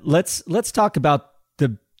 But let's talk about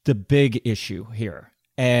the big issue here.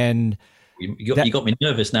 And you got me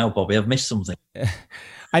nervous now, Bobby. I've missed something.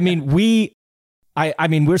 I mean,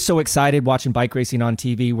 we're so excited watching bike racing on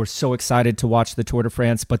TV. We're so excited to watch the Tour de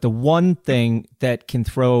France. But the one thing that can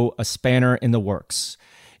throw a spanner in the works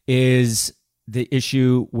is the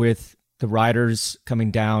issue with the riders coming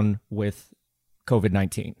down with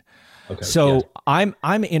COVID-19. Okay, so yeah.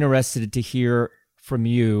 I'm interested to hear from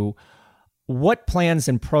you. What plans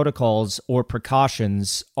and protocols or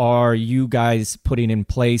precautions are you guys putting in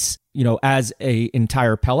place, as a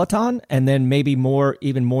entire peloton, and then maybe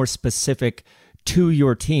even more specific to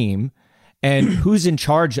your team, and who's in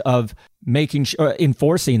charge of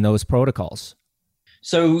enforcing those protocols?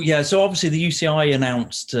 So obviously the UCI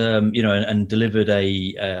announced, and delivered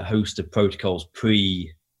a host of protocols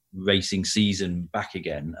pre-racing season back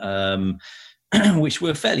again, which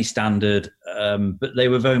were fairly standard, but they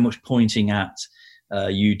were very much pointing at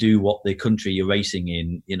you do what the country you're racing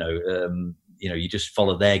in, you just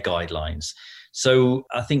follow their guidelines. So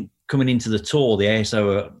I think coming into the Tour, the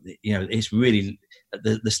ASO, it's really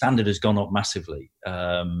the standard has gone up massively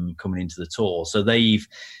coming into the Tour. So they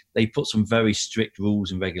put some very strict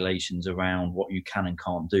rules and regulations around what you can and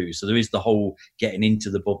can't do. So there is the whole getting into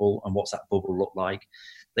the bubble and what's that bubble look like.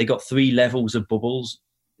 They got 3 levels of bubbles.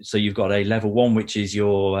 So you've got a level 1, which is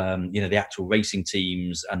your, the actual racing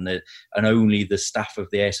teams and only the staff of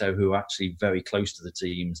the ASO who are actually very close to the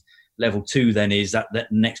teams. Level 2 then is that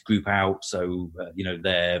next group out. So,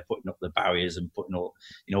 they're putting up the barriers and putting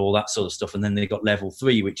all that sort of stuff. And then they've got level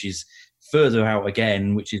 3, which is further out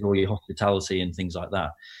again, which is all your hospitality and things like that.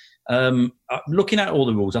 Looking at all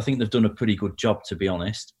the rules, I think they've done a pretty good job, to be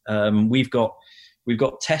honest. We've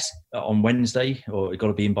got tests on Wednesday, or it's got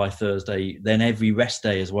to be in by Thursday. Then every rest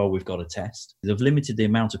day as well, we've got a test. They've limited the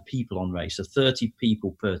amount of people on race, so 30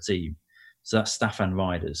 people per team. So that's staff and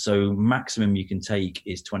riders. So maximum you can take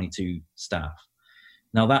is 22 staff.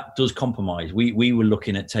 Now that does compromise. We were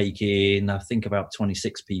looking at taking, I think, about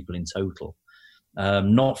 26 people in total.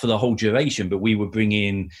 Not for the whole duration, but we were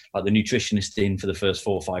bringing like the nutritionist in for the first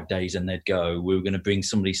 4 or 5 days and they'd go. We were going to bring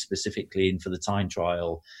somebody specifically in for the time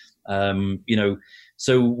trial.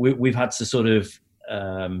 So we've had to sort of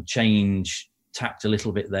change tact a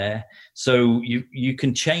little bit there. So you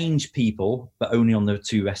can change people, but only on the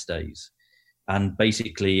 2 rest days. And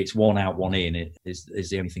basically it's 1 out, 1 in. It is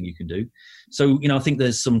the only thing you can do. So, I think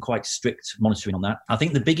there's some quite strict monitoring on that. I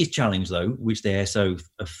think the biggest challenge, though, which the ASO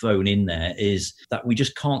have thrown in there, is that we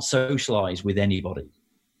just can't socialise with anybody.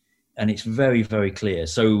 And it's very, very clear.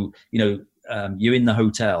 So, you're in the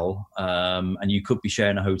hotel and you could be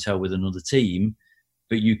sharing a hotel with another team,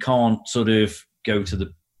 but you can't sort of go to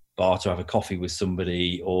the bar to have a coffee with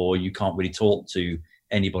somebody, or you can't really talk to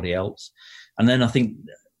anybody else. And then I think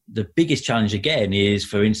the biggest challenge again is,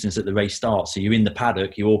 for instance, at the race starts, so you're in the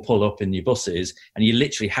paddock, you all pull up in your buses and you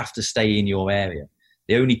literally have to stay in your area.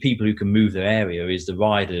 The only people who can move their area is the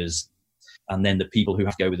riders, and then the people who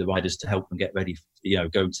have to go with the riders to help them get ready,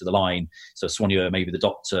 go to the line. So soigneur, maybe the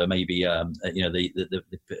doctor, maybe,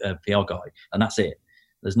 the PR guy, and that's it.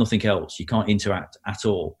 There's nothing else. You can't interact at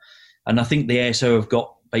all. And I think the ASO have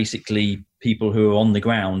got basically people who are on the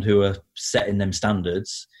ground who are setting them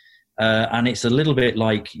standards. And it's a little bit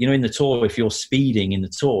like, you know, in the Tour, if you're speeding in the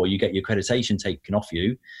Tour, you get your accreditation taken off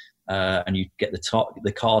you, and you get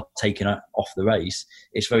the car taken off the race.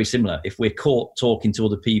 It's very similar. If we're caught talking to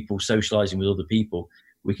other people, socializing with other people,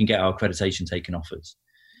 we can get our accreditation taken off us.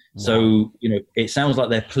 Wow. So, you know, it sounds like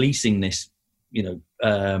they're policing this, you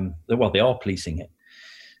know, well, they are policing it.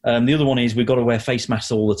 The other one is we've got to wear face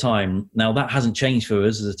masks all the time. Now, that hasn't changed for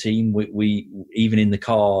us as a team. We even in the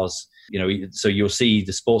cars, you know, so you'll see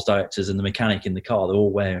the sports directors and the mechanic in the car, they're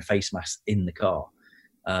all wearing face masks in the car.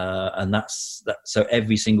 And that's that. So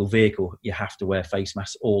every single vehicle, you have to wear face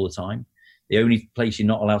masks all the time. The only place you're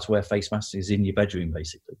not allowed to wear face masks is in your bedroom,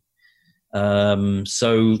 basically.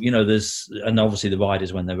 So, you know, and obviously the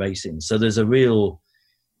riders when they're racing. So there's a real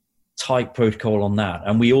tight protocol on that.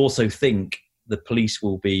 And we also think the police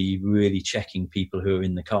will be really checking people who are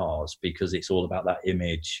in the cars, because it's all about that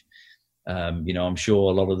image. You know, I'm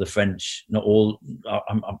sure a lot of the French, not all, well,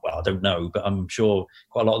 I don't know, but I'm sure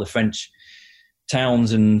quite a lot of the French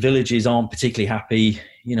towns and villages aren't particularly happy.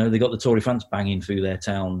 You know, they got the Tour de France banging through their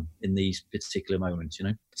town in these particular moments, you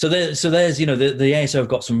know. So there's, you know, the ASO have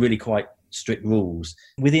got some really quite strict rules.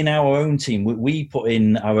 Within our own team, we put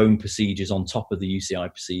in our own procedures on top of the UCI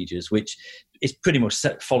procedures, which is pretty much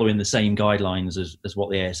following the same guidelines as what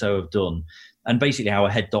the ASO have done. And basically our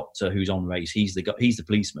head doctor who's on race, he's the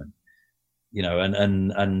policeman. You know,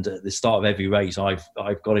 and at the start of every race, I've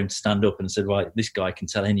got him to stand up and said, right, this guy can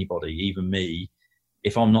tell anybody, even me,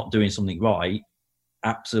 if I'm not doing something right,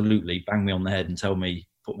 absolutely bang me on the head and tell me,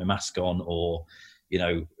 put my mask on, or, you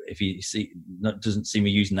know, if he doesn't see me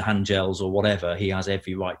using the hand gels or whatever, he has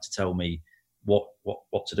every right to tell me what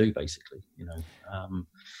to do, basically, you know.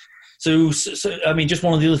 So I mean, just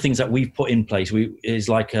one of the other things that we've put in place is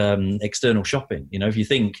like external shopping. You know, if you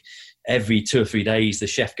think every 2 or 3 days the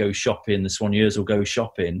chef goes shopping, the soigneurs will go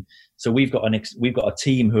shopping. So we've got a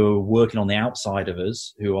team who are working on the outside of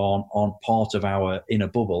us, who aren't part of our inner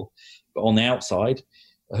bubble, but on the outside,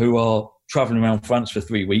 who are traveling around France for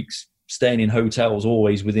 3 weeks, staying in hotels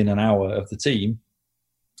always within an hour of the team,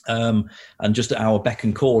 and just at our beck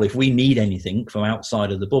and call. If we need anything from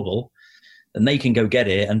outside of the bubble, then they can go get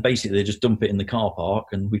it, and basically they just dump it in the car park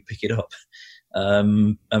and we pick it up.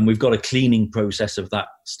 And we've got a cleaning process of that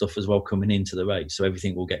stuff as well coming into the race. So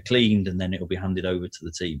everything will get cleaned and then it'll be handed over to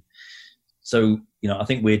the team. So, you know, I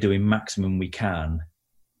think we're doing maximum we can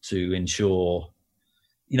to ensure,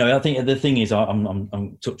 you know, I think the thing is,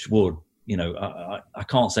 I'm touch wood, you know, I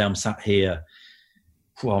can't say I'm sat here.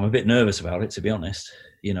 Well, I'm a bit nervous about it, to be honest,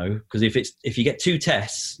 you know, because if you get 2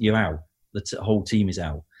 tests, you're out. The whole team is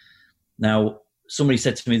out. Now, somebody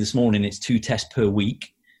said to me this morning, it's 2 tests per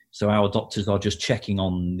week. So our doctors are just checking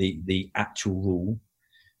on the actual rule.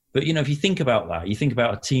 But, you know, if you think about that, you think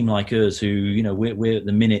about a team like us who, you know, we're at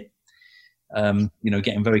the minute, you know,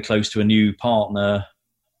 getting very close to a new partner.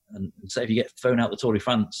 And say if you get thrown out the Tour de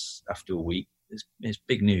France after a week, it's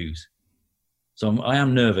big news. So I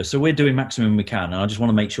am nervous. So we're doing maximum we can. And I just want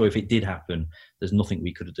to make sure if it did happen, there's nothing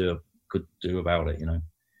we could do about it, you know.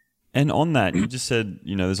 And on that, you just said,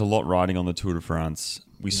 you know, there's a lot riding on the Tour de France.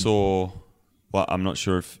 We saw, well, I'm not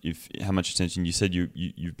sure if how much attention, you said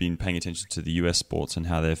you've been paying attention to the US sports and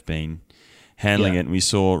how they've been handling it. And we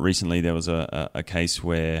saw recently there was a case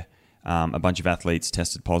where a bunch of athletes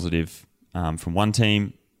tested positive from one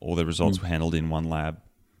team. All the results were handled in one lab.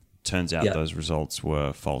 Turns out those results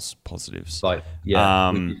were false positives. Right.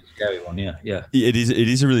 Yeah. Scary one. Yeah. It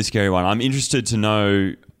is a really scary one. I'm interested to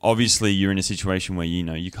know, obviously you're in a situation where, you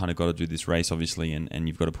know, you kind of got to do this race, obviously, and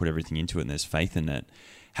you've got to put everything into it and there's faith in it.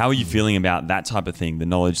 How are you feeling about that type of thing? The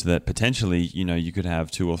knowledge that potentially, you know, you could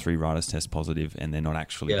have 2 or 3 riders test positive and they're not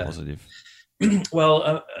actually positive.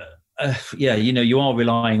 Well, yeah, you know, you are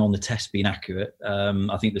relying on the test being accurate.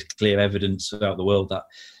 I think there's clear evidence throughout the world that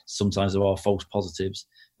sometimes there are false positives.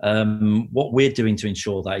 What we're doing to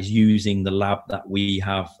ensure that is using the lab that we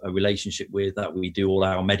have a relationship with, that we do all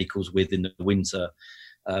our medicals with in the winter.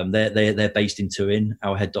 They're based in Turin.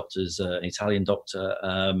 Our head doctor's an Italian doctor,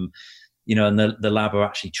 you know, and the lab are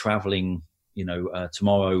actually traveling, you know,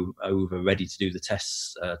 tomorrow over, ready to do the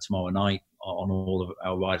tests tomorrow night on all of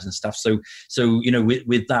our riders and staff. So you know,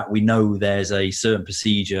 with that, we know there's a certain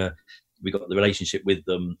procedure. We got the relationship with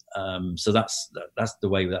them. So that's the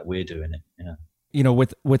way that we're doing it. Yeah. You know,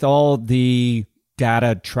 with all the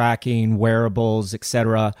data tracking, wearables,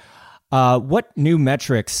 etc., what new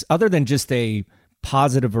metrics, other than just a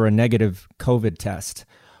positive or a negative COVID test,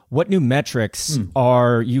 what new metrics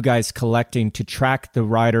are you guys collecting to track the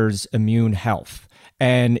rider's immune health?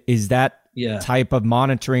 And is that type of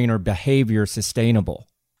monitoring or behavior sustainable?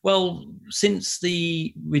 Well, since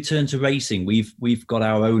the return to racing, we've got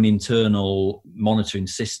our own internal monitoring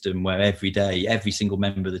system where every day, every single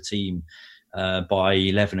member of the team by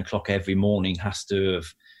 11 o'clock every morning has to have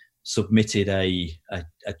submitted a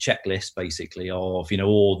checklist, basically, of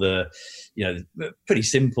all the pretty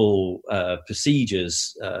simple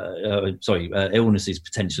procedures, illnesses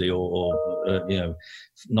potentially, or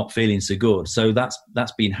not feeling so good. So that's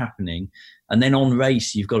been happening. And then on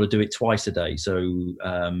race, you've got to do it twice a day. So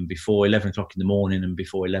before 11 o'clock in the morning and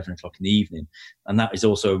before 11 o'clock in the evening. And that is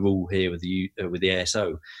also a rule here with the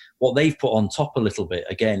ASO. What they've put on top a little bit,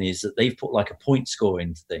 again, is that they've put like a point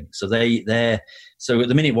scoring thing. So so at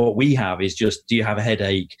the minute, what we have is just, do you have a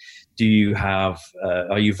headache? Do you have,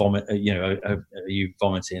 are you vomiting?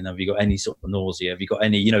 Have you got any sort of nausea? Have you got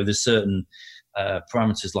any, there's certain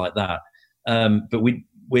parameters like that. But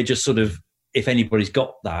we're just sort of, if anybody's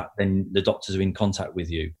got that, then the doctors are in contact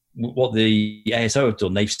with you. What the ASO have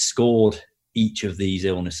done, they've scored each of these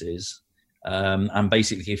illnesses. And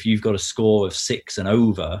basically, if you've got a score of 6 and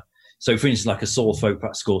over, so for instance, like a sore throat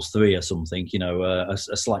perhaps scores 3 or something, a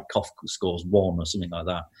slight cough scores 1 or something like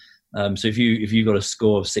that. So if you've got a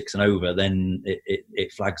score of 6 and over, then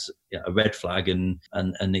it flags a red flag, and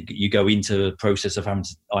you go into a process of having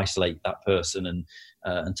to isolate that person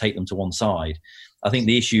and take them to one side. I think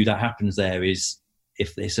the issue that happens there is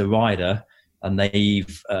if it's a rider and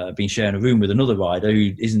they've been sharing a room with another rider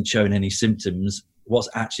who isn't showing any symptoms, what's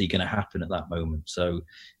actually going to happen at that moment? So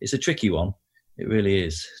it's a tricky one. It really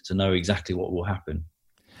is, to know exactly what will happen.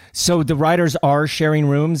 So the riders are sharing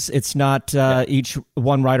rooms. It's not each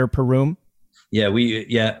one rider per room. Yeah,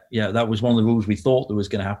 that was one of the rules we thought that was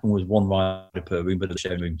going to happen, was one rider per room, but the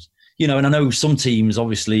sharing rooms. And I know some teams,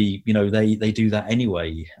 obviously, they do that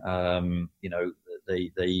anyway.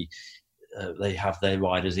 They have their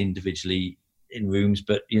riders individually in rooms,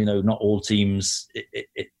 but not all teams.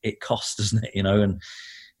 It costs, doesn't it? And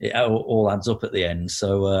it all adds up at the end.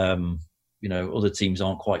 So other teams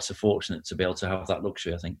aren't quite so fortunate to be able to have that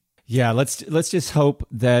luxury, I think. Yeah, let's just hope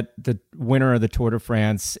that the winner of the Tour de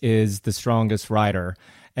France is the strongest rider,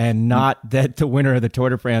 and not that the winner of the Tour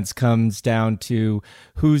de France comes down to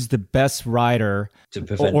who's the best rider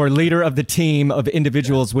or leader of the team of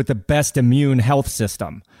individuals with the best immune health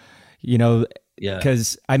system.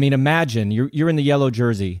 Because imagine you're in the yellow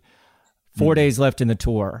jersey, 4 days left in the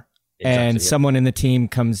Tour, and someone in the team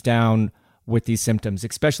comes down with these symptoms,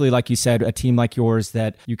 especially like you said, a team like yours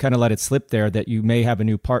that you kind of let it slip there that you may have a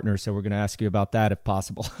new partner. So we're going to ask you about that if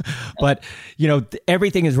possible. But,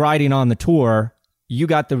 everything is riding on the Tour. You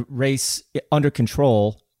got the race under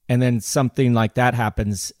control, and then something like that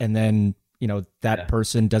happens, and then, that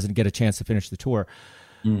person doesn't get a chance to finish the Tour.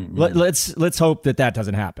 Let's hope that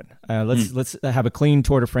doesn't happen. Let's have a clean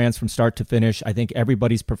Tour de France from start to finish. I think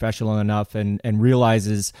everybody's professional enough and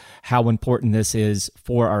realizes how important this is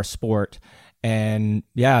for our sport. And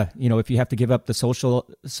if you have to give up the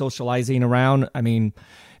socializing around,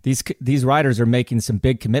 these riders are making some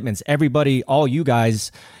big commitments. Everybody, all you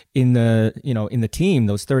guys in the team,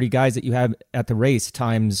 those 30 guys that you have at the race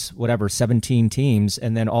times 17 teams,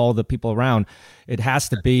 and then all the people around, it has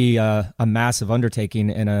to be a massive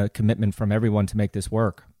undertaking and a commitment from everyone to make this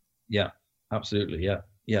work. Yeah, absolutely.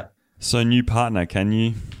 Yeah. So new partner, can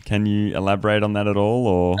you elaborate on that at all,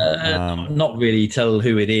 or not really tell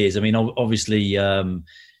who it is? Obviously,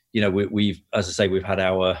 we've, as I say, we've had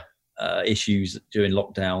our issues during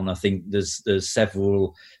lockdown. I think there's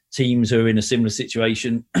several teams who are in a similar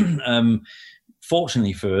situation.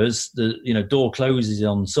 Fortunately for us, the door closes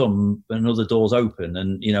on some, and other doors open,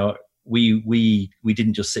 and we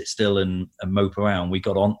didn't just sit still and mope around. We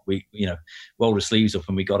got on, rolled our sleeves up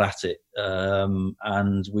and we got at it,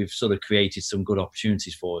 and we've sort of created some good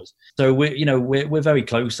opportunities for us. So we're very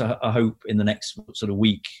close. I hope in the next sort of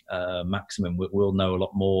week maximum we'll know a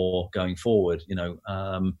lot more going forward. But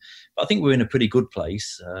I think we're in a pretty good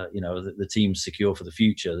place. The team's secure for the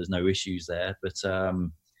future. There's no issues there. But I've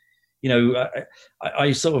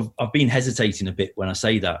been hesitating a bit when I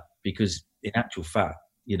say that, because in actual fact,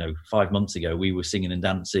 5 months ago, we were singing and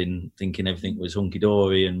dancing, thinking everything was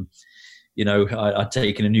hunky-dory, and, I'd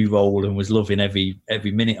taken a new role and was loving every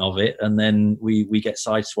minute of it. And then we get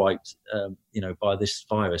sideswiped, by this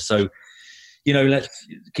virus. So, let's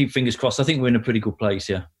keep fingers crossed. I think we're in a pretty good place,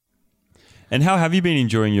 yeah. And how have you been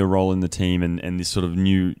enjoying your role in the team and this sort of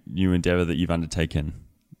new endeavour that you've undertaken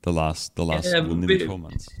the last nearly 12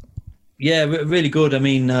 months? Yeah, really good.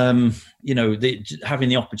 Having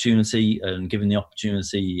the opportunity and given the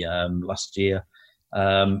opportunity last year,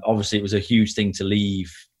 obviously it was a huge thing to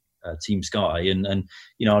leave Team Sky. And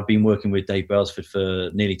I'd been working with Dave Brailsford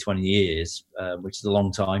for nearly 20 years, which is a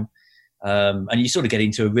long time. And you sort of get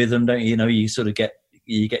into a rhythm, don't you? You know,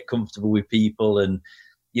 you get comfortable with people, and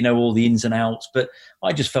you know all the ins and outs. But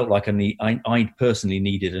I just felt like I personally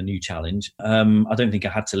needed a new challenge. I don't think I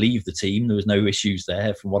had to leave the team. There was no issues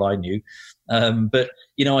there from what I knew. But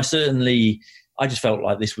you know, I just felt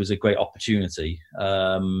like this was a great opportunity.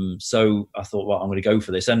 So I thought, well, I'm going to go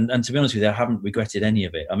for this. And to be honest with you, I haven't regretted any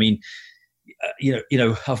of it. I mean, you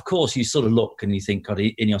know, of course, you sort of look and you think, God,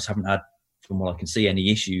 Ineos haven't had, from what I can see,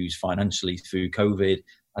 any issues financially through COVID.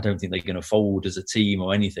 I don't think they're going to fold as a team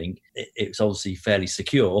or anything. It's obviously fairly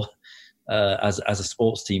secure, as a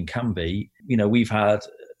sports team can be. You know, we've had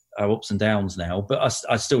our ups and downs now, but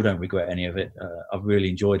I still don't regret any of it. I've really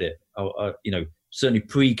enjoyed it. You know, certainly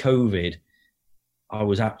pre-COVID, I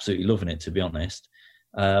was absolutely loving it, to be honest.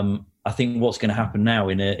 I think what's going to happen now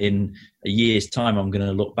in a year's time, I'm going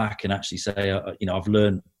to look back and actually say, you know, I've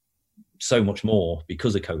learned so much more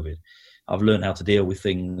because of COVID. I've learned how to deal with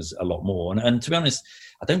things a lot more. And to be honest,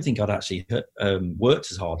 I don't think I'd actually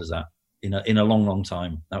worked as hard as that in a long, long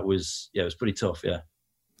time. It was pretty tough. Yeah.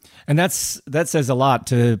 And that says a lot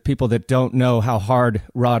to people that don't know how hard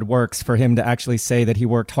Rod works, for him to actually say that he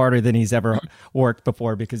worked harder than he's ever worked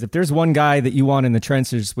before. Because if there's one guy that you want in the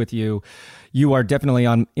trenches with you, you are definitely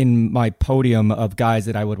in my podium of guys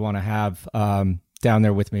that I would want to have down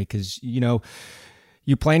there with me. Because, you know,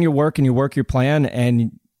 you plan your work and you work your plan,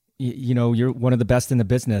 and you know, you're one of the best in the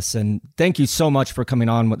business. And thank you so much for coming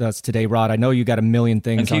on with us today, Rod. I know you got a million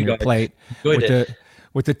things on your plate with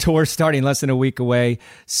the tour starting less than a week away.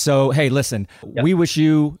 So, hey, listen, we wish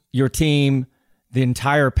you, your team, the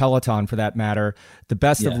entire peloton for that matter, the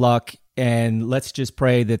best of luck. And let's just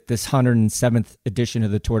pray that this 107th edition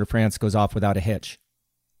of the Tour de France goes off without a hitch.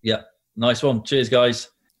 Yeah, nice one. Cheers, guys.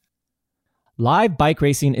 Live bike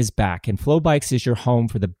racing is back, and Flow Bikes is your home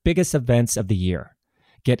for the biggest events of the year.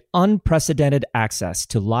 Get unprecedented access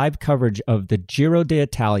to live coverage of the Giro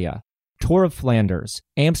d'Italia, Tour of Flanders,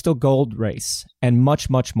 Amstel Gold Race, and much,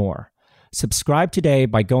 much more. Subscribe today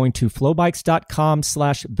by going to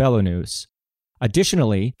flowbikes.com/velonews.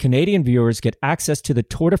 Additionally, Canadian viewers get access to the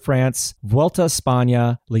Tour de France, Vuelta a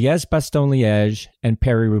España, Liège-Bastogne-Liège, and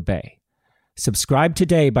Paris-Roubaix. Subscribe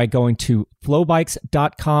today by going to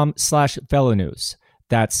flowbikes.com/velonews.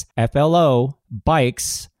 That's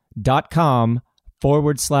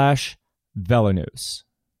flobikes.com/velonews.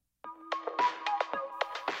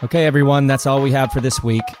 Okay, everyone, that's all we have for this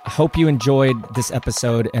week. I hope you enjoyed this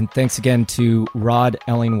episode, and thanks again to Rod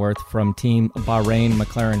Ellingworth from Team Bahrain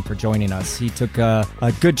McLaren for joining us. He took a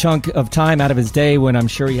good chunk of time out of his day when I'm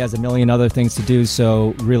sure he has a million other things to do,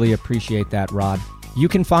 so really appreciate that, Rod. You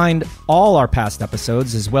can find all our past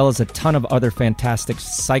episodes, as well as a ton of other fantastic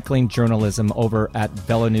cycling journalism, over at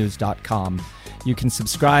velonews.com. You can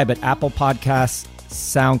subscribe at Apple Podcasts,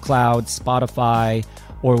 SoundCloud, Spotify,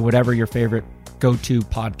 or whatever your favorite go-to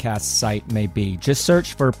podcast site may be. Just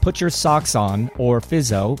search for Put Your Socks On or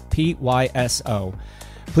Physo, Pyso.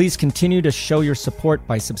 Please continue to show your support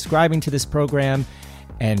by subscribing to this program,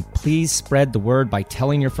 and please spread the word by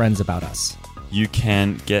telling your friends about us. You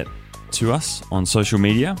can get to us on social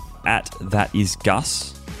media at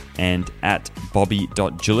ThatIsGus and at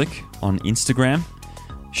Bobby.Julich on Instagram.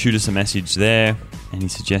 Shoot us a message there. Any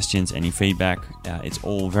suggestions, any feedback, it's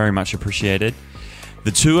all very much appreciated.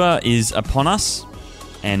 The tour is upon us,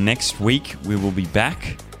 and next week we will be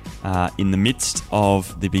back in the midst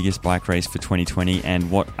of the biggest bike race for 2020, and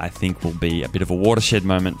what I think will be a bit of a watershed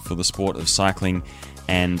moment for the sport of cycling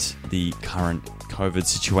and the current COVID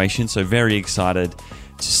situation. So very excited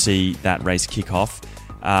to see that race kick off.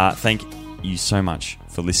 Thank you so much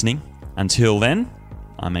for listening. Until then,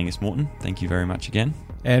 I'm Angus Morton. Thank you very much again.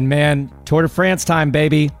 And man, Tour de France time,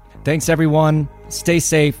 baby. Thanks, everyone. Stay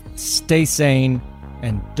safe, stay sane,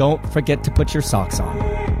 and don't forget to put your socks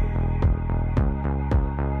on.